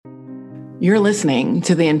You're listening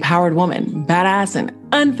to the Empowered Woman, Badass and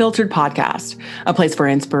Unfiltered podcast, a place for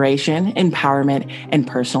inspiration, empowerment, and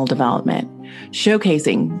personal development,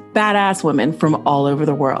 showcasing badass women from all over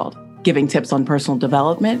the world, giving tips on personal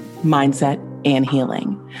development, mindset, and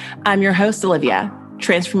healing. I'm your host, Olivia,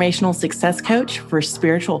 transformational success coach for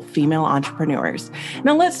spiritual female entrepreneurs.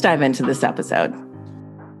 Now let's dive into this episode.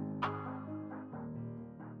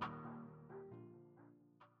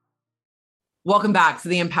 Welcome back to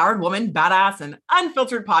the Empowered Woman, Badass and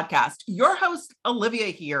Unfiltered podcast. Your host, Olivia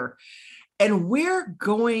here. And we're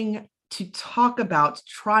going to talk about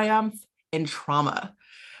triumph and trauma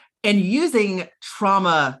and using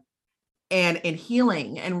trauma and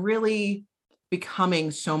healing and really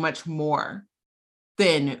becoming so much more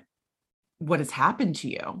than what has happened to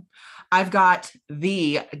you. I've got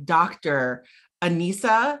the Dr.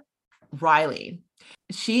 Anissa Reilly.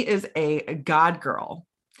 She is a God girl.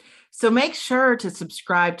 So make sure to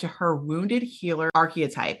subscribe to her Wounded Healer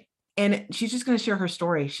archetype. And she's just going to share her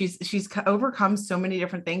story. She's overcome so many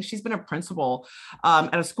different things. She's been a principal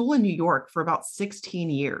at a school in New York for about 16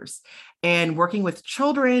 years and working with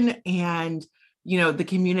children and, the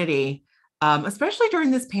community, especially during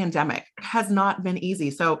this pandemic, has not been easy.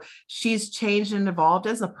 So she's changed and evolved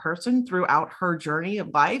as a person throughout her journey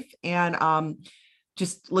of life. And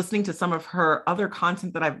just listening to some of her other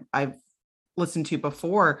content that I've listened to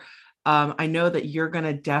before, I know that you're going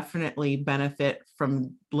to definitely benefit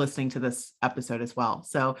from listening to this episode as well.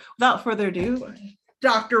 So without further ado,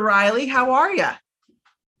 Dr. Reilly, how are you?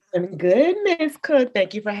 I'm good, Ms. Cook.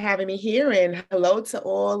 Thank you for having me here. And hello to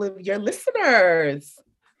all of your listeners.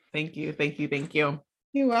 Thank you.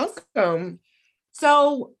 You're welcome.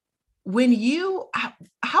 So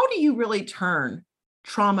how do you really turn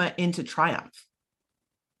trauma into triumph?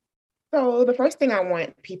 So the first thing I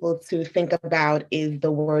want people to think about is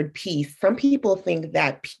the word peace. Some people think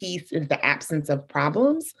that peace is the absence of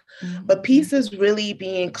problems, but peace is really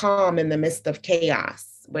being calm in the midst of chaos,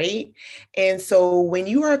 right? And so when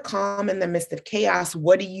you are calm in the midst of chaos,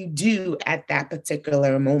 what do you do at that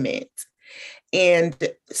particular moment? And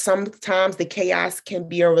sometimes the chaos can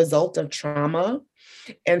be a result of trauma.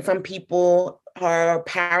 And some people are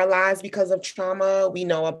paralyzed because of trauma. We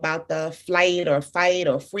know about the flight or fight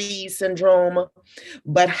or freeze syndrome,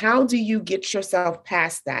 but how do you get yourself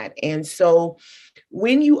past that? And so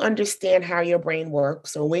when you understand how your brain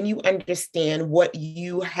works, or when you understand what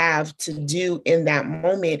you have to do in that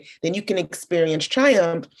moment, then you can experience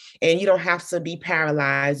triumph and you don't have to be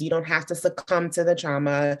paralyzed. You don't have to succumb to the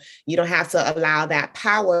trauma. You don't have to allow that that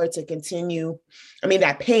pain,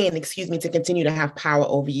 to continue to have power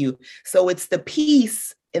over you. So it's the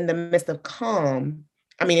peace in the midst of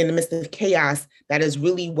in the midst of chaos, that is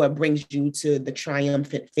really what brings you to the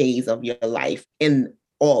triumphant phase of your life in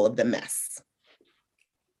all of the mess.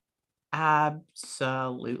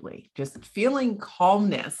 Absolutely. Just feeling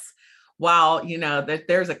calmness while, that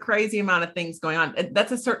there's a crazy amount of things going on.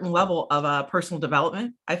 That's a certain level of personal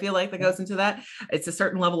development. I feel like that goes into that. It's a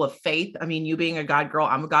certain level of faith. I mean, you being a God girl,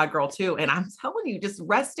 I'm a God girl too. And I'm telling you, just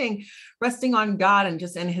resting on God and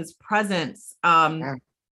just in his presence,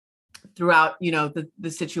 throughout, the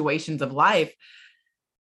situations of life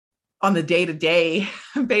on the day-to-day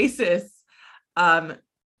basis,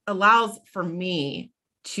 allows for me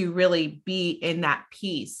to really be in that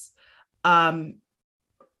peace.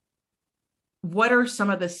 What are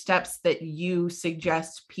some of the steps that you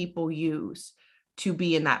suggest people use to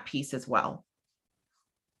be in that peace as well?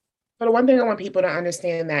 But the one thing I want people to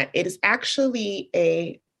understand that it is actually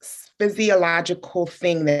a physiological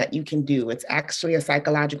thing that you can do. It's actually a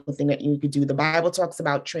psychological thing that you could do. The Bible talks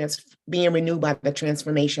about being renewed by the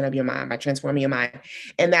transformation of your mind, by transforming your mind.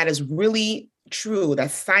 And that is really true.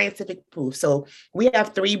 That's scientific proof. So we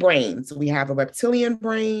have three brains. We have a reptilian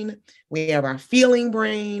brain, we have our feeling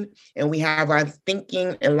brain, and we have our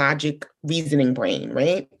thinking and logic reasoning brain,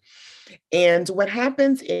 right? And what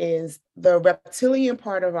happens is the reptilian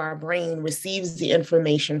part of our brain receives the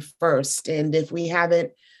information first. And if we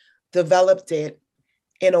haven't developed it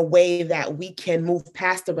in a way that we can move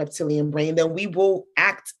past the reptilian brain, then we will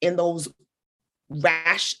act in those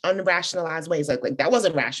unrationalized ways. Like that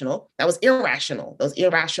wasn't rational, that was irrational, those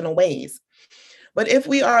irrational ways. But if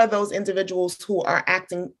we are those individuals who are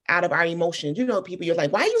acting out of our emotions, people, you're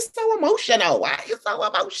like, why are you so emotional? Why are you so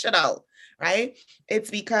emotional? Right?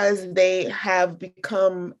 It's because they have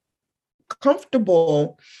become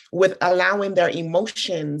comfortable with allowing their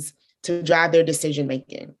emotions to drive their decision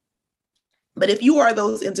making. But if you are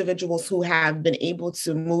those individuals who have been able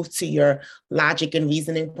to move to your logic and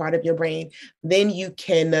reasoning part of your brain, then you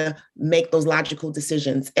can make those logical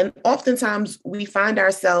decisions. And oftentimes we find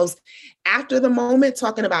ourselves after the moment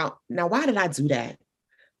talking about, now, why did I do that?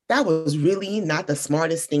 That was really not the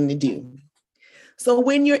smartest thing to do. So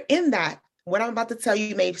when you're in that, what I'm about to tell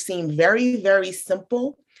you may seem very, very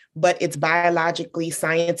simple, but it's biologically,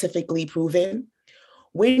 scientifically proven.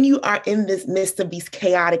 When you are in this midst of these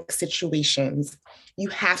chaotic situations, you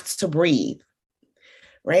have to breathe,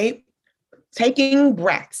 right? Taking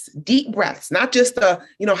breaths, deep breaths, not just a,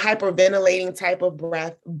 hyperventilating type of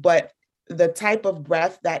breath, but the type of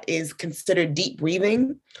breath that is considered deep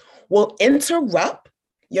breathing will interrupt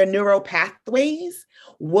your neural pathways,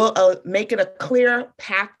 will make it a clear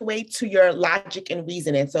pathway to your logic and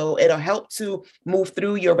reasoning. So it'll help to move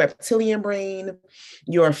through your reptilian brain,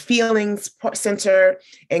 your feelings center,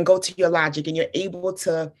 and go to your logic. And you're able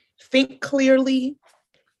to think clearly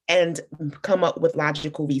and come up with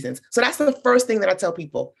logical reasons. So that's the first thing that I tell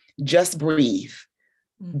people: just breathe,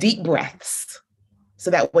 deep breaths,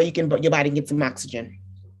 so that way your body gets some oxygen.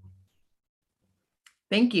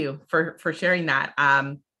 Thank you for sharing that.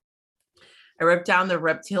 I wrote down the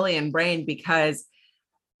reptilian brain because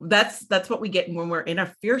that's what we get when we're in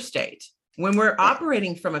a fear state. When we're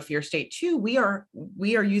operating from a fear state too, we are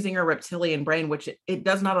using our reptilian brain, which it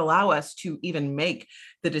does not allow us to even make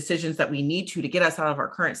the decisions that we need to get us out of our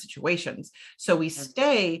current situations. So we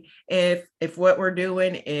stay, if what we're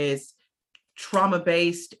doing is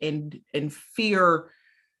trauma-based and fear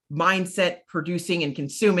mindset producing and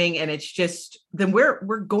consuming, and it's just, then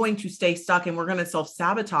we're going to stay stuck, and we're going to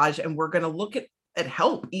self-sabotage, and we're going to look at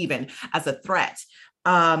help even as a threat.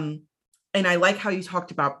 And I like how you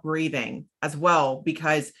talked about breathing as well,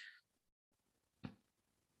 because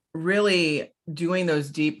really doing those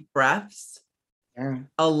deep breaths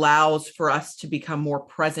allows for us to become more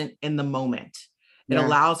present in the moment. It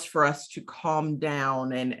allows for us to calm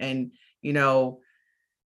down and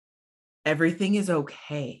everything is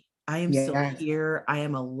okay. I am still here. I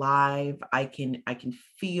am alive. I can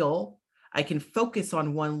feel, I can focus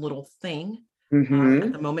on one little thing at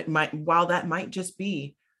the moment. While that might just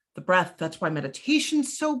be the breath. That's why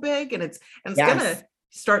meditation's so big, and it's gonna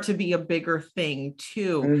start to be a bigger thing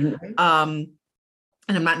too.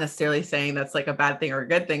 And I'm not necessarily saying that's like a bad thing or a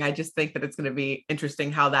good thing. I just think that it's going to be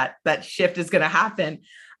interesting how that shift is going to happen.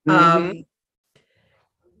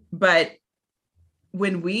 But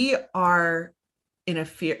when we are in a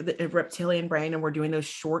reptilian brain, and we're doing those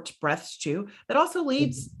short breaths too, that also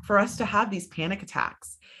leads for us to have these panic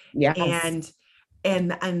attacks. And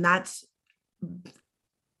that's,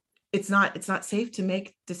 it's not safe to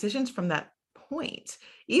make decisions from that point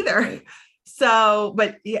either. So,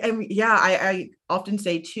 but I often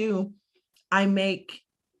say too, I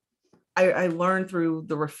learn through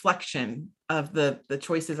the reflection of the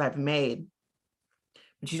choices I've made,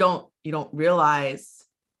 but you don't realize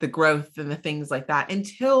the growth and the things like that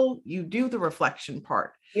until you do the reflection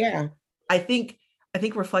part. I think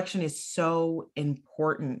reflection is so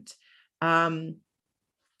important. What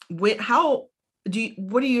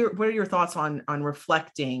are your thoughts on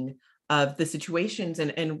reflecting of the situations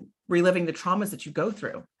and reliving the traumas that you go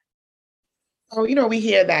through? Oh, we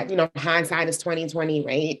hear that, hindsight is 20/20,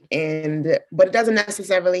 right? But it doesn't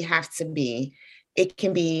necessarily have to be. It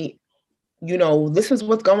can be, this is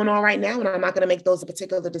what's going on right now, and I'm not going to make those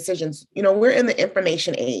particular decisions. We're in the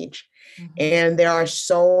information age, and there are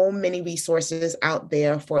so many resources out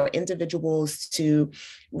there for individuals to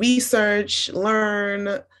research,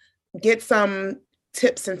 learn, get some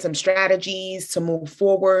tips and some strategies to move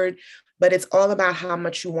forward. But it's all about how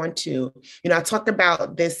much you want to. I talked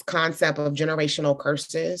about this concept of generational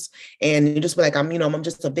curses, and you just be like, I'm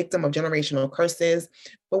just a victim of generational curses.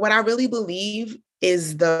 But what I really believe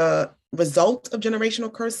is the result of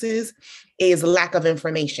generational curses is lack of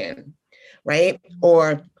information, right?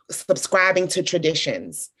 Or subscribing to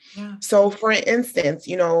traditions. So for instance,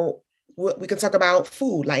 we can talk about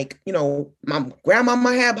food, like, my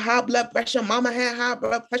grandmama had high blood pressure, mama had high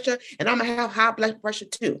blood pressure, and I'm gonna have high blood pressure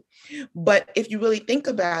too. But if you really think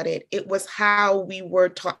about it, it was how we were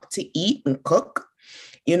taught to eat and cook,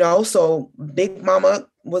 so big mama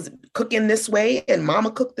was cooking this way and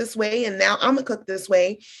mama cooked this way, and now I'm gonna cook this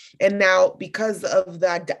way. And now because of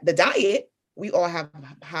the diet, we all have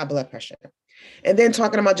high blood pressure. And then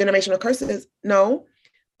talking about generational curses, no,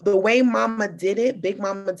 the way mama did it, big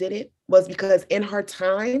mama did it, was because in her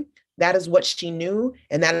time, that is what she knew,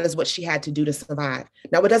 and that is what she had to do to survive.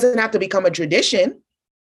 Now, it doesn't have to become a tradition,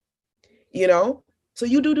 so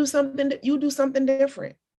you do something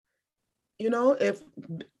different. If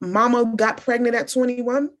mama got pregnant at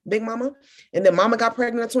 21, big mama, and then mama got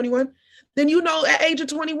pregnant at 21, then at age of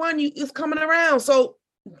 21, it's coming around. So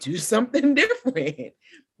do something different,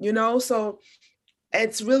 So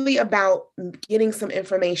it's really about getting some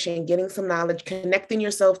information, getting some knowledge, connecting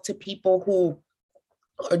yourself to people who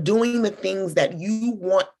are doing the things that you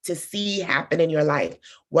want to see happen in your life,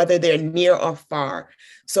 whether they're near or far.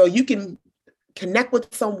 So you can connect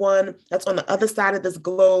with someone that's on the other side of this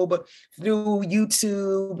globe through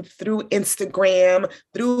YouTube, through Instagram,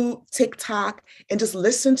 through TikTok, and just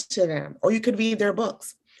listen to them. Or you could read their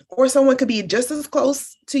books. Or someone could be just as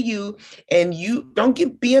close to you, and you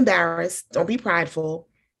don't be embarrassed, don't be prideful,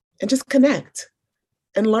 and just connect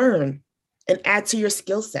and learn and add to your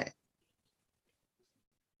skill set.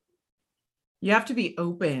 You have to be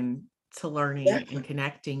open to learning and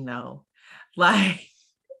connecting, though. Like,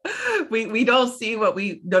 we don't see what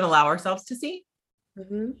we don't allow ourselves to see.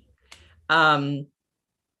 Mm-hmm. And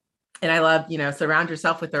I love, surround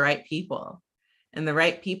yourself with the right people, and the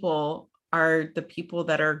right people are the people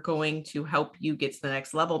that are going to help you get to the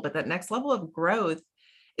next level. But that next level of growth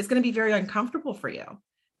is going to be very uncomfortable for you,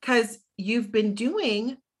 because you've been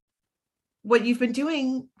doing what you've been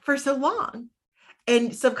doing for so long.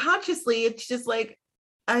 And subconsciously, it's just like,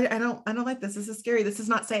 I don't like this. This is scary. This is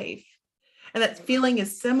not safe. And that feeling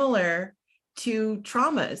is similar to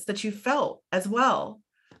traumas that you felt as well.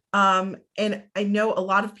 And I know a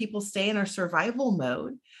lot of people stay in a survival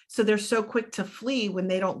mode. So they're so quick to flee when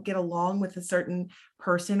they don't get along with a certain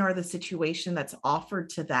person or the situation that's offered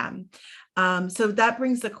to them. So that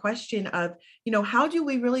brings the question of, how do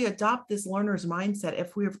we really adopt this learner's mindset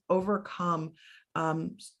if we've overcome,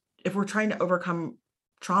 if we're trying to overcome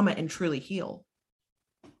trauma and truly heal?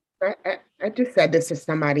 I just said this to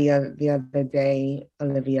somebody the other day,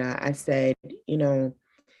 Olivia. I said,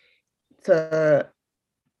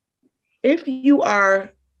 if you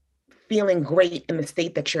are feeling great in the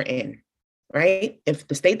state that you're in, right? If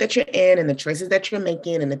the state that you're in and the choices that you're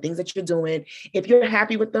making and the things that you're doing, if you're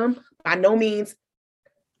happy with them, by no means,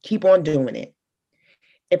 keep on doing it.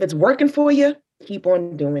 If it's working for you, keep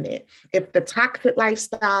on doing it. If the toxic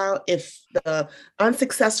lifestyle, if the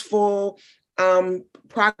unsuccessful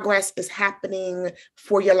progress is happening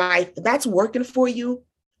for your life, that's working for you,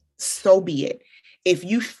 so be it. If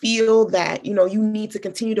you feel that, you need to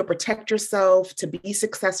continue to protect yourself to be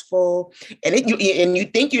successful, and you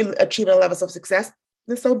think you're achieving a level of success,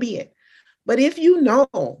 then so be it. But if you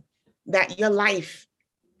know that your life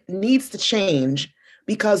needs to change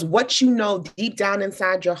because what you know deep down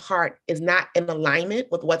inside your heart is not in alignment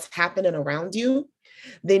with what's happening around you,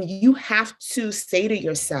 then you have to say to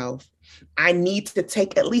yourself, I need to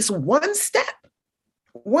take at least one step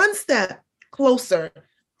closer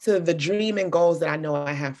to the dream and goals that I know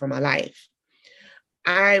I have for my life.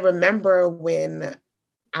 I remember when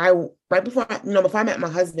before I met my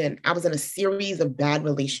husband, I was in a series of bad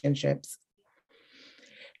relationships.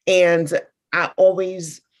 And I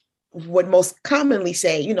always would most commonly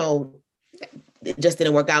say, it just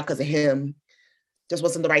didn't work out because of him. Just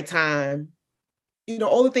wasn't the right time.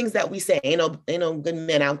 All the things that we say, ain't no good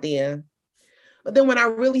men out there. But then when I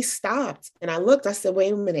really stopped and I looked, I said,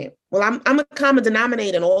 wait a minute. Well, I'm a common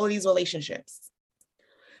denominator in all of these relationships.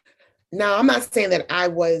 Now, I'm not saying that I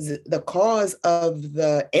was the cause of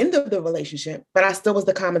the end of the relationship, but I still was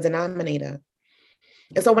the common denominator.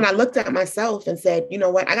 And so when I looked at myself and said, you know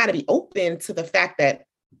what, I got to be open to the fact that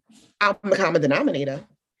I'm a common denominator.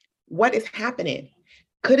 What is happening?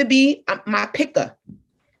 Could it be my picker?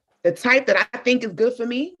 The type that I think is good for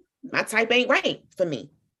me, my type ain't right for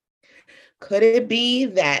me. Could it be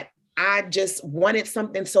that I just wanted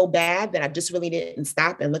something so bad that I just really didn't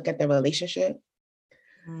stop and look at the relationship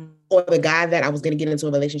or the guy that I was going to get into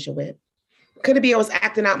a relationship with? Could it be I was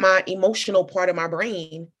acting out my emotional part of my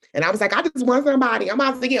brain and I was like, I just want somebody. I'm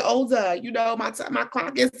about to get older. My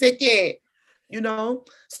clock is ticking.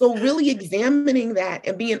 So really examining that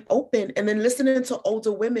and being open and then listening to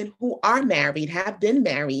older women who are married, have been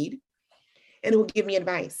married, and who give me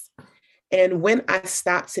advice. And when I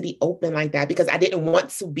stopped to be open like that, because I didn't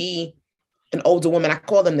want to be an older woman, I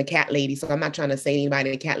call them the cat lady. So I'm not trying to say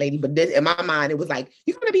anybody a cat lady, but in my mind, it was like,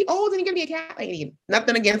 you're going to be old and you're going to be a cat lady.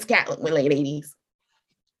 Nothing against cat ladies,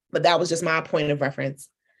 but that was just my point of reference.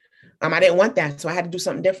 I didn't want that. So I had to do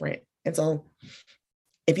something different. And so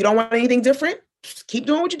if you don't want anything different, just keep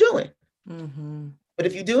doing what you're doing. Mm-hmm. But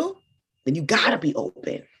if you do, then you got to be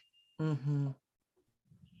open. Mm-hmm.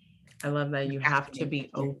 I love that. You have to be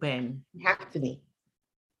open. You have to be.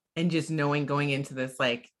 And just knowing going into this,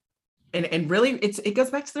 like, and really it goes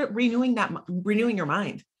back to renewing your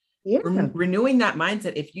mind. Yeah. renewing that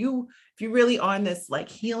mindset. If you really on this like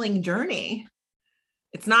healing journey,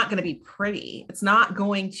 it's not going to be pretty. It's not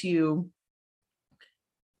going to,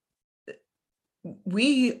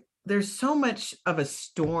 there's so much of a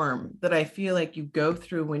storm that I feel like you go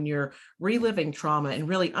through when you're reliving trauma and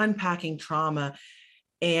really unpacking trauma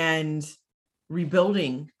and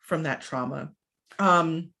rebuilding from that trauma.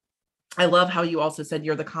 I love how you also said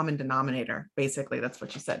you're the common denominator. Basically, that's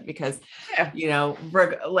what you said, because, you know,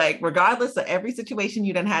 like regardless of every situation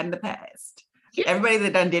you done had in the past, everybody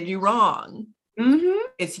that done did you wrong,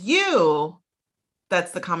 it's you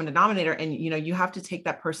that's the common denominator. And, you know, you have to take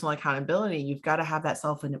that personal accountability. You've got to have that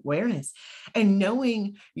self-awareness and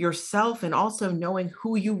knowing yourself, and also knowing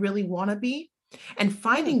who you really want to be, and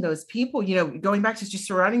finding those people, you know, going back to just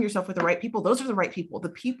surrounding yourself with the right people. Those are the right people, the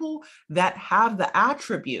people that have the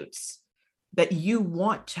attributes that you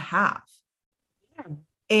want to have.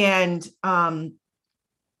 And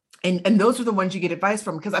those are the ones you get advice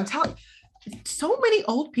from, because I'm telling, so many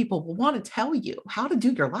old people will want to tell you how to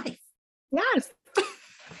do your life. Yes.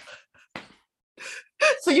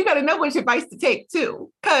 So you got to know which advice to take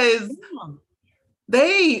too, because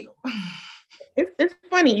they. It's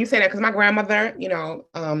funny you say that, because my grandmother, you know,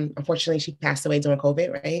 unfortunately she passed away during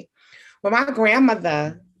COVID, right? But my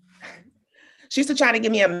grandmother, she used to try to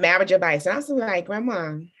give me a marriage advice, and I was like,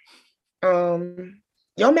 Grandma,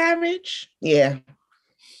 your marriage, yeah.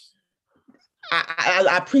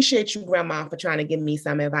 I appreciate you, Grandma, for trying to give me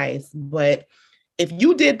some advice, but if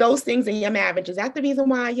you did those things in your marriage, is that the reason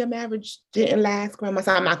why your marriage didn't last, Grandma?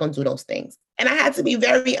 So I'm not going to do those things. And I had to be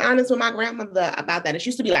very honest with my grandmother about that. And she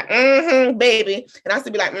used to be like, baby. And I used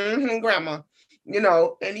to be like, Grandma, you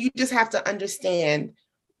know, and you just have to understand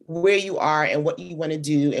where you are and what you want to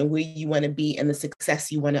do and where you want to be and the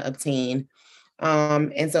success you want to obtain.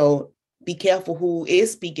 And so be careful who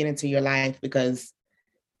is speaking into your life, because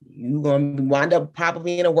you're going to wind up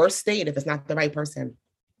probably in a worse state if it's not the right person.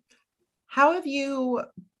 How have you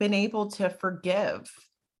been able to forgive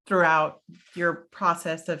throughout your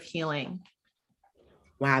process of healing?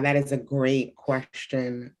 Wow, that is a great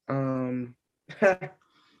question. So I'm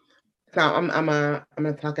gonna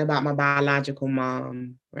talk about my biological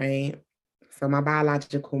mom, right? So my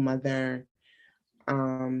biological mother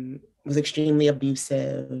was extremely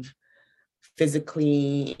abusive,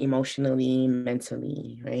 physically, emotionally,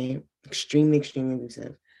 mentally, right? Extremely, extremely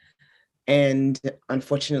abusive. And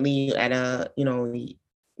unfortunately, at a, you know,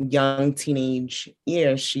 young teenage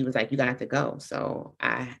years, she was like, you got to go. So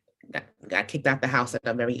I got kicked out the house at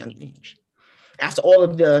a very young age, after all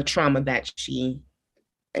of the trauma that she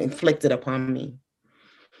inflicted upon me.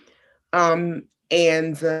 And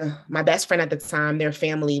my best friend at the time, their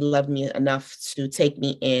family loved me enough to take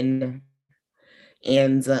me in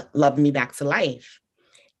and love me back to life.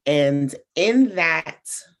 And in that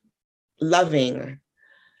loving,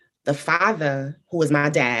 the father, who was my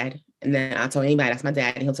dad, and then I'll tell anybody that's my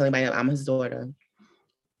dad, and he'll tell anybody I'm his daughter,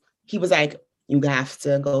 he was like, you have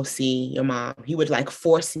to go see your mom. He would like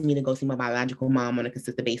force me to go see my biological mom on a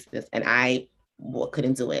consistent basis. And I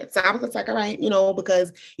couldn't do it. So I was just like, all right, you know,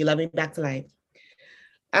 because you love me back to life.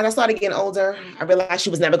 As I started getting older, I realized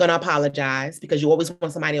she was never going to apologize, because you always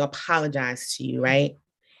want somebody to apologize to you, right?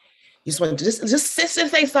 You just want to just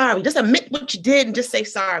say sorry. Just admit what you did and just say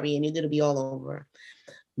sorry, and it'll be all over.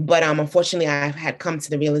 But unfortunately, I had come to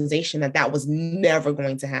the realization that that was never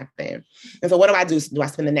going to happen. And so what do I do? Do I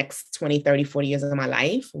spend the next 20, 30, 40 years of my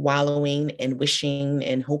life wallowing and wishing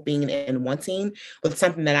and hoping and wanting with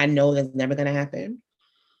something that I know that's never going to happen?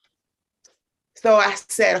 So I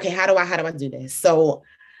said, okay, how do I do this? So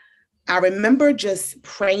I remember just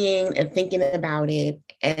praying and thinking about it.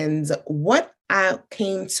 And what I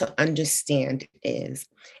came to understand is,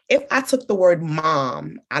 if I took the word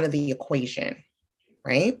mom out of the equation,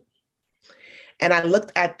 right? And I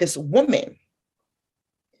looked at this woman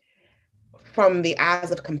from the eyes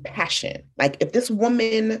of compassion. Like, if this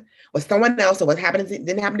woman was someone else, or what happened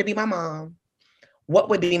didn't happen to be my mom, what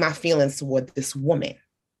would be my feelings toward this woman?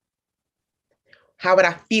 How would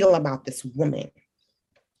I feel about this woman?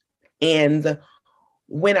 And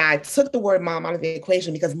when I took the word mom out of the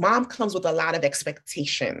equation, because mom comes with a lot of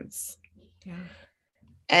expectations. Yeah.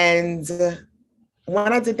 And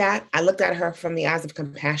when I did that, I looked at her from the eyes of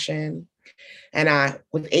compassion, and I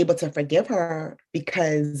was able to forgive her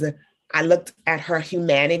because I looked at her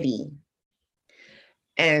humanity,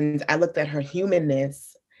 and I looked at her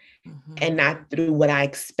humanness, and not through what I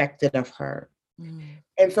expected of her.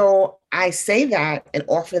 And so I say that and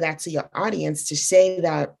offer that to your audience to say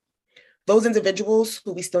that those individuals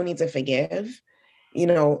who we still need to forgive, you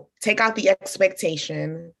know, take out the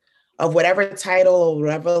expectation of whatever title or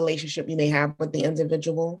whatever relationship you may have with the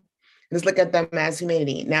individual, Let's look at them as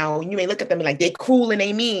humanity. Now, you may look at them like they're cruel and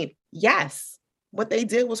they mean. Yes, what they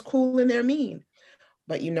did was cruel and they're mean.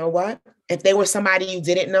 But you know what? If they were somebody you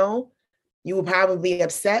didn't know, you would probably be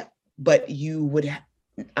upset, but you would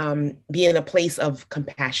be in a place of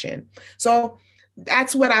compassion. So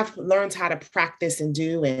that's what I've learned how to practice and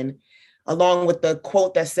do. And along with the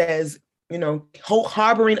quote that says,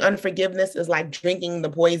 harboring unforgiveness is like drinking the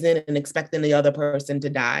poison and expecting the other person to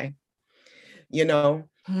die.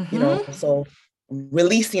 So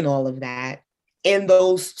releasing all of that in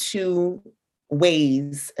those two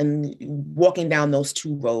ways and walking down those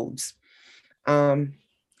two roads.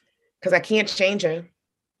 Because I can't change her,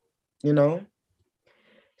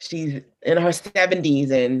 she's in her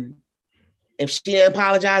 70s, and if she didn't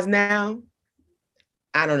apologize now,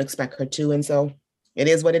 I don't expect her to. And so it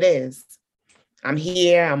is what it is. I'm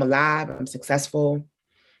here, I'm alive, I'm successful.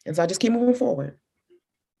 And so I just keep moving forward.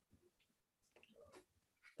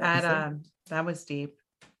 That was deep.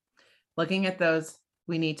 Looking at those,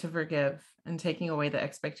 we need to forgive and taking away the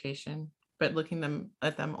expectation, but looking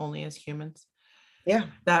at them only as humans. Yeah.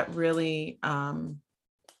 That really,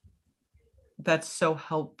 that's so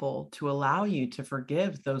helpful to allow you to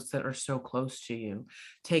forgive those that are so close to you.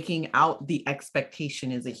 Taking out the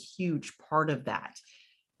expectation is a huge part of that.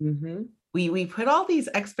 Mm-hmm. We put all these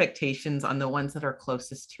expectations on the ones that are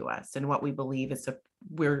closest to us and what we believe is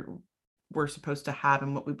we're supposed to have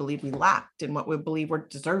and what we believe we lacked and what we believe we're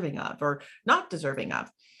deserving of or not deserving of,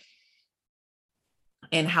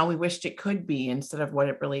 and how we wished it could be instead of what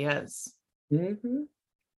it really is. Mm-hmm.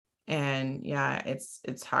 And yeah,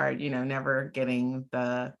 it's hard, never getting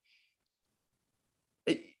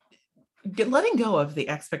letting go of the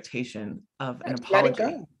expectation of an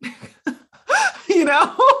apology.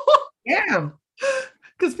 Yeah.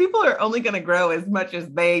 Because people are only going to grow as much as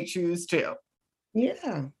they choose to.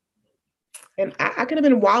 Yeah. And I could have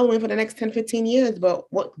been wallowing for the next 10, 15 years, but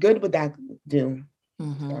what good would that do?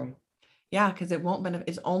 Mm-hmm. So. Yeah, because it won't benefit.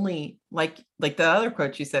 It's only like the other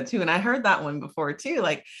quote you said too. And I heard that one before too.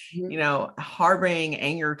 Like, mm-hmm. Harboring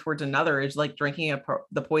anger towards another is like drinking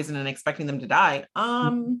the poison and expecting them to die.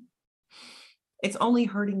 Mm-hmm. It's only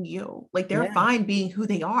hurting you. Like they're fine being who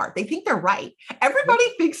they are. They think they're right. Everybody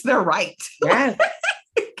thinks they're right. Yes.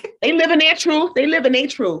 They live in their truth. It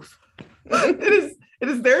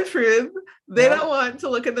is their truth. They don't want to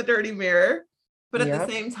look in the dirty mirror. But at the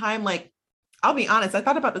same time, like, I'll be honest, I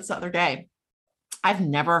thought about this the other day. I've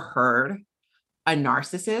never heard a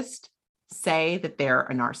narcissist say that they're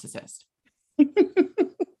a narcissist.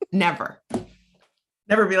 Never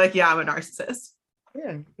be like, yeah, I'm a narcissist.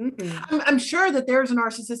 Yeah. I'm sure that there's a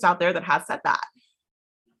narcissist out there that has said that.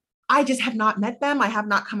 I just have not met them. I have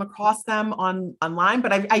not come across them online,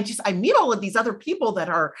 but I meet all of these other people that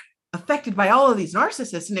are affected by all of these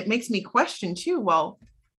narcissists. And it makes me question too, well,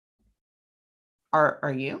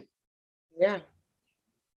 are you? Yeah.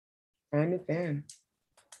 I understand.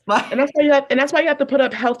 And that's why you have to put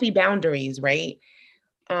up healthy boundaries, right?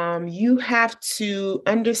 You have to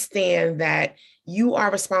understand that you are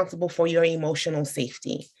responsible for your emotional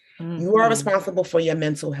safety. Mm-hmm. You are responsible for your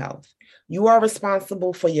mental health. You are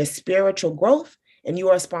responsible for your spiritual growth, and you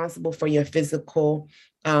are responsible for your physical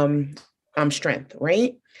strength,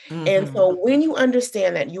 right? Mm-hmm. And so when you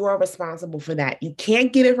understand that you are responsible for that, you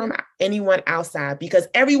can't get it from anyone outside, because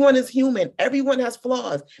everyone is human. Everyone has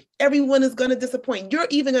flaws. Everyone is going to disappoint. You're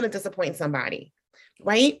even going to disappoint somebody,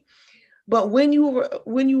 right? But when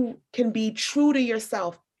you can be true to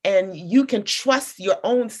yourself and you can trust your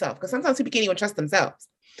own self, because sometimes people can't even trust themselves.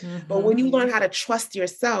 Mm-hmm. But when you learn how to trust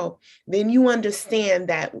yourself, then you understand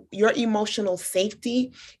that your emotional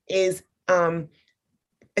safety is a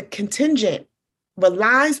contingent,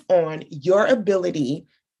 relies on your ability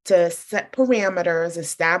to set parameters,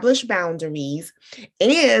 establish boundaries,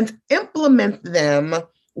 and implement them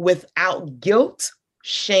without guilt,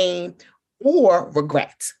 shame, or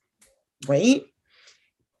regret. Right?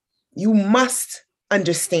 You must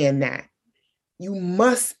understand that. You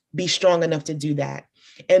must be strong enough to do that.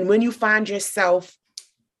 And when you find yourself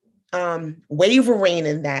wavering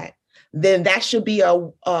in that, then that should be a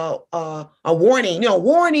warning.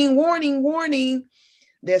 Warning.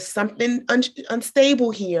 There's something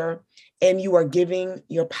unstable here, and you are giving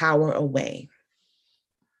your power away.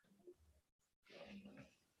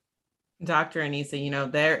 Dr.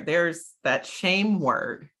 Anissa, there's that shame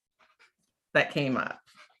word that came up.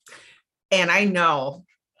 And I know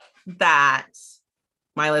that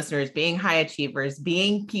my listeners, being high achievers,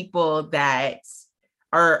 being people that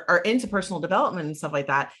are into personal development and stuff like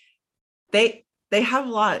that, they have a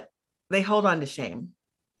lot, they hold on to shame.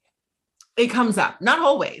 it comes up, not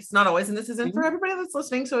always, and this isn't for everybody that's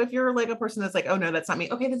listening. So if you're like a person that's like, oh no, that's not me,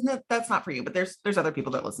 okay, that's not for you, but there's other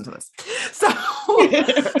people that listen to this, so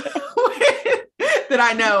that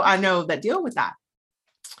I know that deal with that.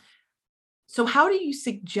 So how do you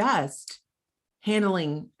suggest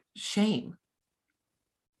handling shame?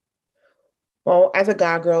 Well, as a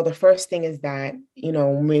God girl, the first thing is that,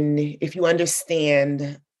 if you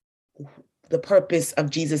understand the purpose of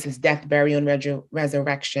Jesus' death, burial, and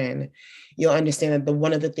resurrection, you'll understand that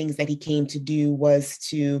one of the things that he came to do was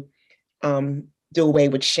to do away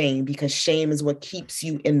with shame, because shame is what keeps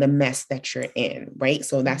you in the mess that you're in, right?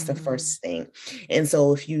 So that's the first thing. And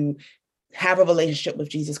so if you have a relationship with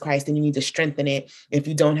Jesus Christ, then you need to strengthen it. If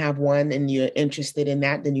you don't have one and you're interested in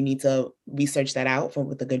that, then you need to research that out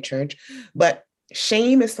with a good church. But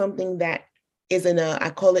shame is something that is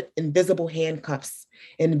I call it invisible handcuffs,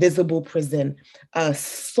 invisible prison, a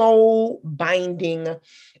soul binding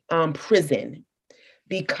prison,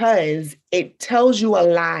 because it tells you a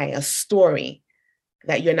lie, a story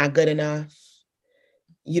that you're not good enough.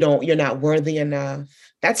 You're not worthy enough.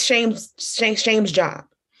 That's shame's job.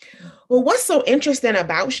 Well, what's so interesting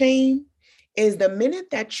about shame is the minute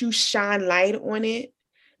that you shine light on it,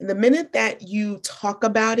 and the minute that you talk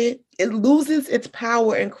about it, it loses its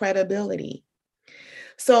power and credibility.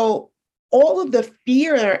 So all of the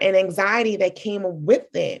fear and anxiety that came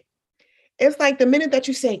with it, it's like the minute that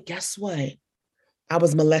you say, guess what? I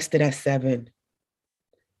was molested at 7.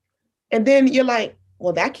 And then you're like,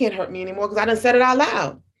 well, that can't hurt me anymore because I done said it out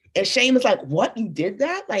loud. And shame is like, what? You did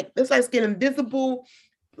that? Like, this like an invisible,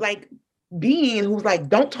 like, being who's like,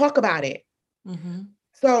 don't talk about it. Mm-hmm.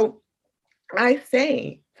 So I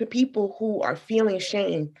say to people who are feeling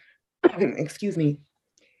shame, excuse me,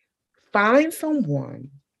 find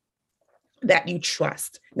someone that you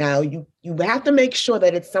trust. Now, you have to make sure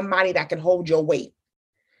that it's somebody that can hold your weight,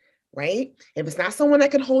 right? If it's not someone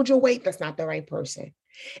that can hold your weight, that's not the right person.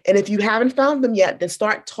 And if you haven't found them yet, then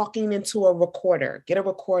start talking into a recorder. Get a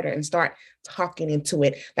recorder and start talking into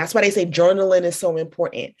it. That's why they say journaling is so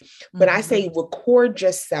important. But I say record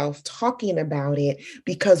yourself talking about it,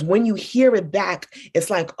 because when you hear it back, it's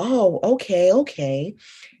like, oh, okay.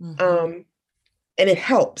 And it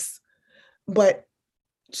helps. But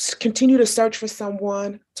continue to search for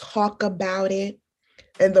someone, talk about it.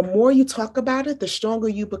 And the more you talk about it, the stronger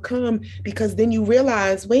you become, because then you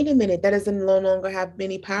realize, wait a minute, that doesn't no longer have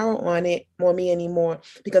any power on it or me anymore,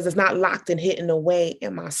 because it's not locked and hidden away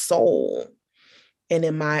in my soul and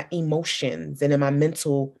in my emotions and in my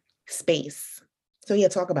mental space. So yeah,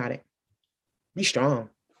 talk about it. Be strong.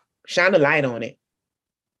 Shine a light on it.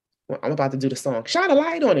 Well, I'm about to do the song. Shine a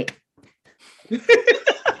light on it.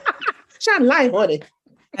 Shine a light on it.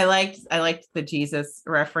 I liked the Jesus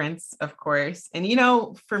reference, of course. And,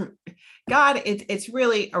 for God, it's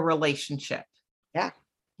really a relationship. Yeah.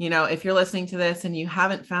 If you're listening to this and you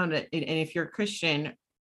haven't found it, and if you're a Christian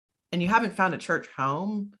and you haven't found a church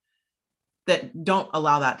home, that don't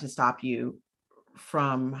allow that to stop you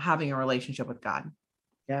from having a relationship with God.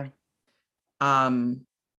 Yeah.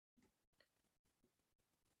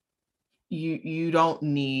 You don't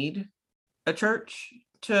need a church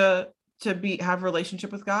to have a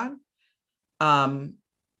relationship with God.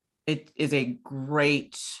 It is a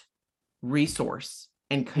great resource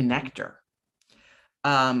and connector.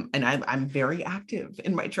 And I'm very active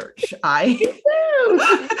in my church. So and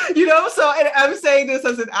I'm saying this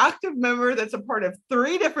as an active member that's a part of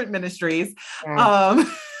 3 different ministries. Yeah.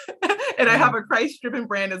 And I have a Christ-driven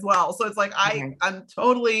brand as well. So it's like, I'm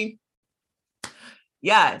totally,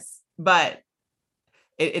 yes, but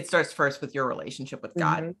it starts first with your relationship with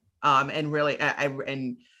God. And really, there's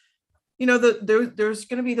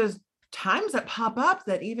going to be those times that pop up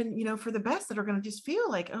that even, for the best, that are going to just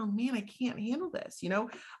feel like, oh man, I can't handle this.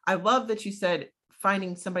 I love that you said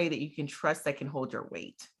finding somebody that you can trust that can hold your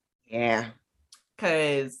weight. Yeah.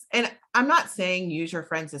 And I'm not saying use your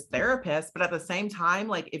friends as therapists, but at the same time,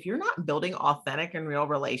 like if you're not building authentic and real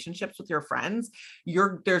relationships with your friends,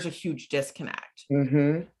 there's a huge disconnect.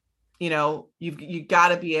 Mm-hmm. You've got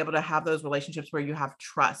to be able to have those relationships where you have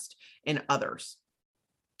trust in others.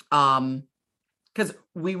 Because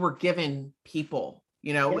we were given people,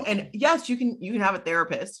 and yes, you can have a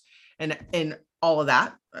therapist and all of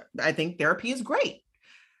that. I think therapy is great.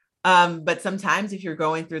 But sometimes if you're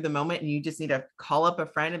going through the moment and you just need to call up a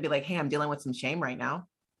friend and be like, hey, I'm dealing with some shame right now.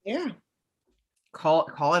 Yeah.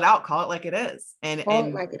 Call it out, call it like it is. And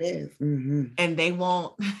like it is. Mm-hmm. And they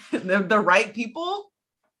won't, the right people,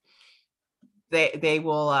 they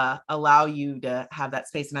will allow you to have that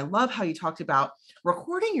space. And I love how you talked about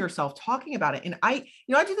recording yourself talking about it. And I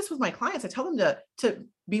do this with my clients. I tell them to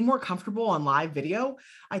be more comfortable on live video.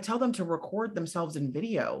 I tell them to record themselves in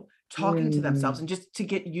video, talking to themselves, and just to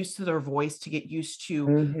get used to their voice, to get used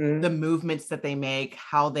to the movements that they make,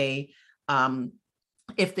 how they,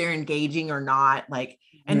 if they're engaging or not, like,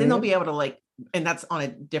 and then they'll be able to like, and that's on a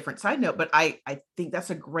different side note, but I think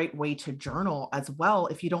that's a great way to journal as well.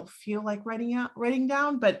 If you don't feel like writing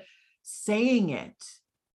down, but saying it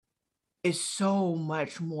is so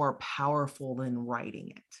much more powerful than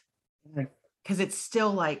writing it, because it's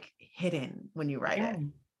still like hidden when you write it.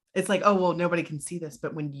 It's like, oh, well, nobody can see this,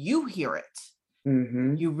 but when you hear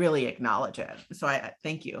it, you really acknowledge it. So I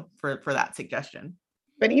thank you for that suggestion.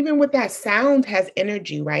 But even with that, sound has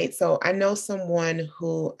energy, right? So I know someone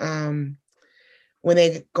who, when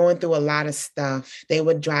they're going through a lot of stuff, they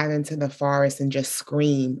would drive into the forest and just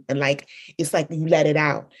scream. And like, it's like you let it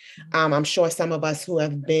out. I'm sure some of us who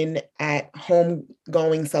have been at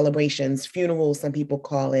homegoing celebrations, funerals, some people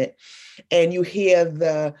call it, and you hear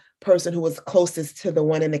the person who was closest to the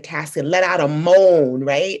one in the casket let out a moan,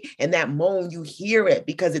 right? And that moan, you hear it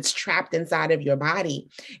because it's trapped inside of your body.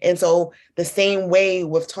 And so the same way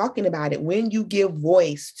with talking about it, when you give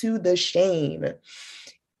voice to the shame,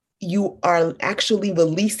 you are actually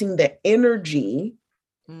releasing the energy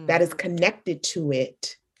that is connected to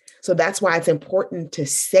it. So that's why it's important to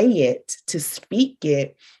say it, to speak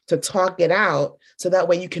it, to talk it out, so that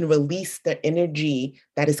way you can release the energy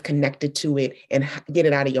that is connected to it and get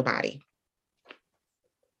it out of your body.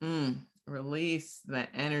 Release the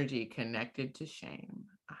energy connected to shame.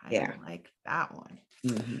 I like that one.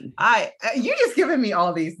 You just giving me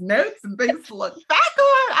all these notes and things to look back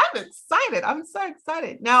on. I'm excited. I'm so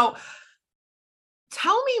excited. Now,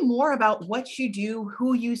 tell me more about what you do,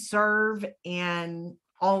 who you serve, and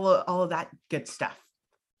all of that good stuff.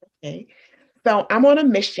 Okay. So I'm on a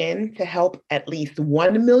mission to help at least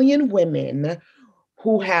 1 million women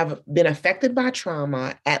who have been affected by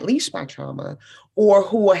trauma, at least by trauma, or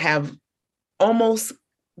who have almost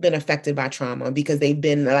been affected by trauma because they've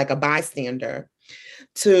been like a bystander,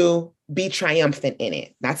 to be triumphant in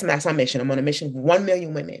it. That's my mission. I'm on a mission for 1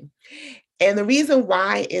 million women. And the reason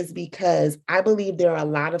why is because I believe there are a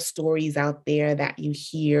lot of stories out there that you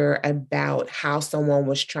hear about how someone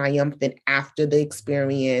was triumphant after the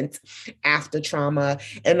experience, after trauma.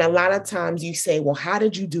 And a lot of times you say, well, how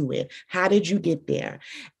did you do it? How did you get there?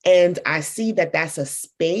 And I see that that's a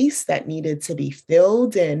space that needed to be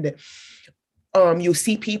filled. And you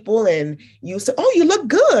see people and you say, oh, you look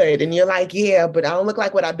good. And you're like, yeah, but I don't look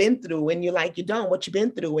like what I've been through. And you're like, you don't, what you've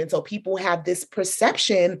been through. And so people have this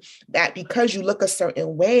perception that because you look a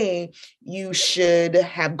certain way, you should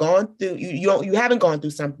have gone through, you haven't gone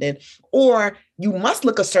through something, or you must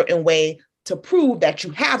look a certain way to prove that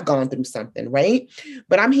you have gone through something, right?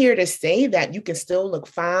 But I'm here to say that you can still look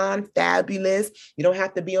fine, fabulous. You don't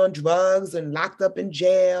have to be on drugs and locked up in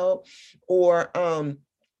jail or,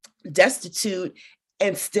 destitute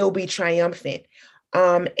and still be triumphant.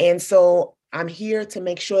 And so I'm here to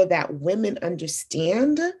make sure that women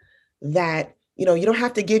understand that, you don't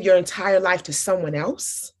have to give your entire life to someone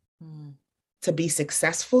else to be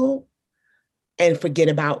successful and forget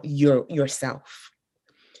about yourself.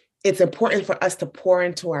 It's important for us to pour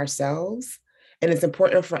into ourselves. And it's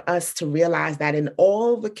important for us to realize that in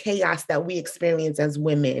all the chaos that we experience as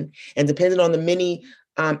women, and depending on the many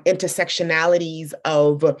intersectionalities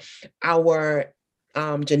of our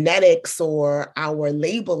genetics or our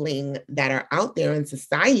labeling that are out there in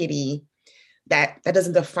society, that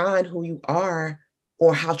doesn't define who you are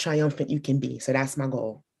or how triumphant you can be. So that's my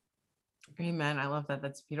goal. Amen. I love that.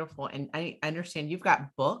 That's beautiful. And I understand you've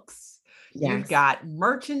got books, you've Yes. got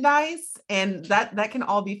merchandise, and that can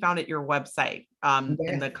all be found at your website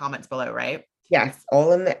in the comments below, right? Yes,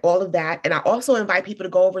 all of that. And I also invite people to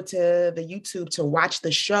go over to the YouTube to watch the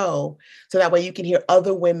show, so that way you can hear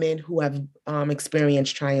other women who have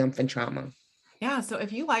experienced triumph and trauma. Yeah. So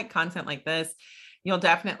if you like content like this, you'll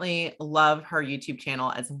definitely love her YouTube channel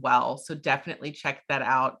as well. So definitely check that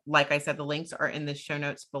out. Like I said, the links are in the show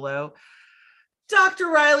notes below.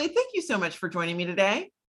 Dr. Reilly, thank you so much for joining me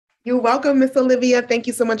today. You're welcome, Miss Olivia. Thank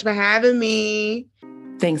you so much for having me.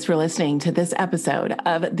 Thanks for listening to this episode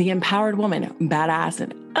of the Empowered Woman, Badass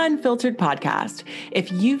and Unfiltered podcast.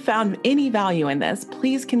 If you found any value in this,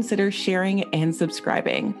 please consider sharing and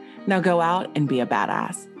subscribing. Now go out and be a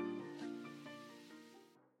badass.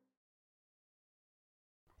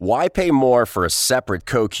 Why pay more for a separate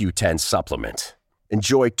CoQ10 supplement?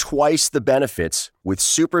 Enjoy twice the benefits with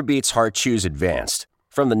Super Beats Heart Chews Advanced,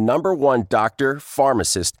 From the #1 doctor,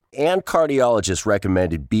 pharmacist, and cardiologist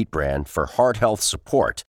recommended Beet brand for heart health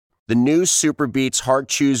support, the new Super Beets Heart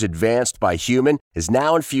Chews Advanced by Human is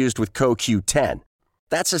now infused with CoQ10.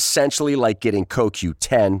 That's essentially like getting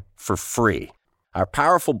CoQ10 for free. Our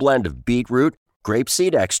powerful blend of beetroot,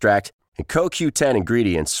 grapeseed extract, and CoQ10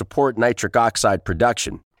 ingredients support nitric oxide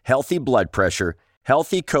production, healthy blood pressure,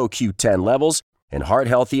 healthy CoQ10 levels, and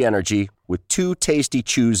heart-healthy energy with 2 tasty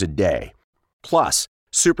chews a day. Plus,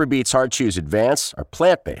 Super Beets Heart Chews Advance are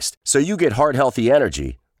plant-based, so you get heart-healthy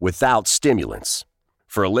energy without stimulants.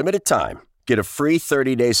 For a limited time, get a free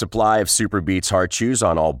 30-day supply of Super Beets Heart Chews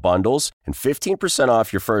on all bundles and 15%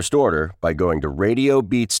 off your first order by going to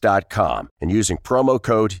radiobeats.com and using promo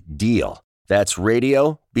code DEAL. That's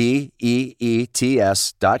radio, BEETS.com,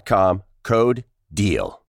 code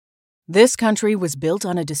DEAL. This country was built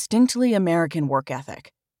on a distinctly American work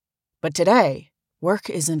ethic. But today, work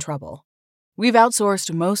is in trouble. We've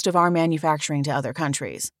outsourced most of our manufacturing to other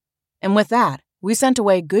countries. And with that, we sent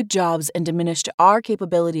away good jobs and diminished our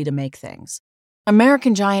capability to make things.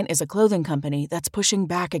 American Giant is a clothing company that's pushing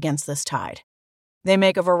back against this tide. They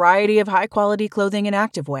make a variety of high-quality clothing and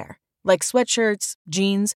activewear, like sweatshirts,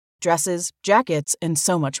 jeans, dresses, jackets, and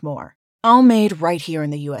so much more. All made right here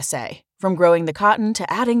in the USA, from growing the cotton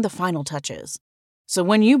to adding the final touches. So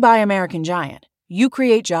when you buy American Giant, you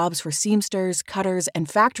create jobs for seamsters, cutters, and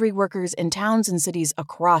factory workers in towns and cities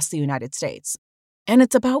across the United States. And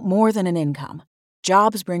it's about more than an income.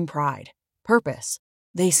 Jobs bring pride, purpose.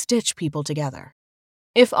 They stitch people together.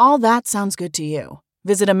 If all that sounds good to you,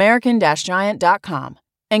 visit American-Giant.com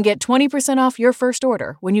and get 20% off your first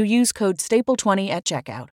order when you use code STAPLE20 at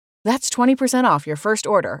checkout. That's 20% off your first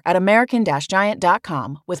order at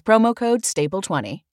American-Giant.com with promo code STAPLE20.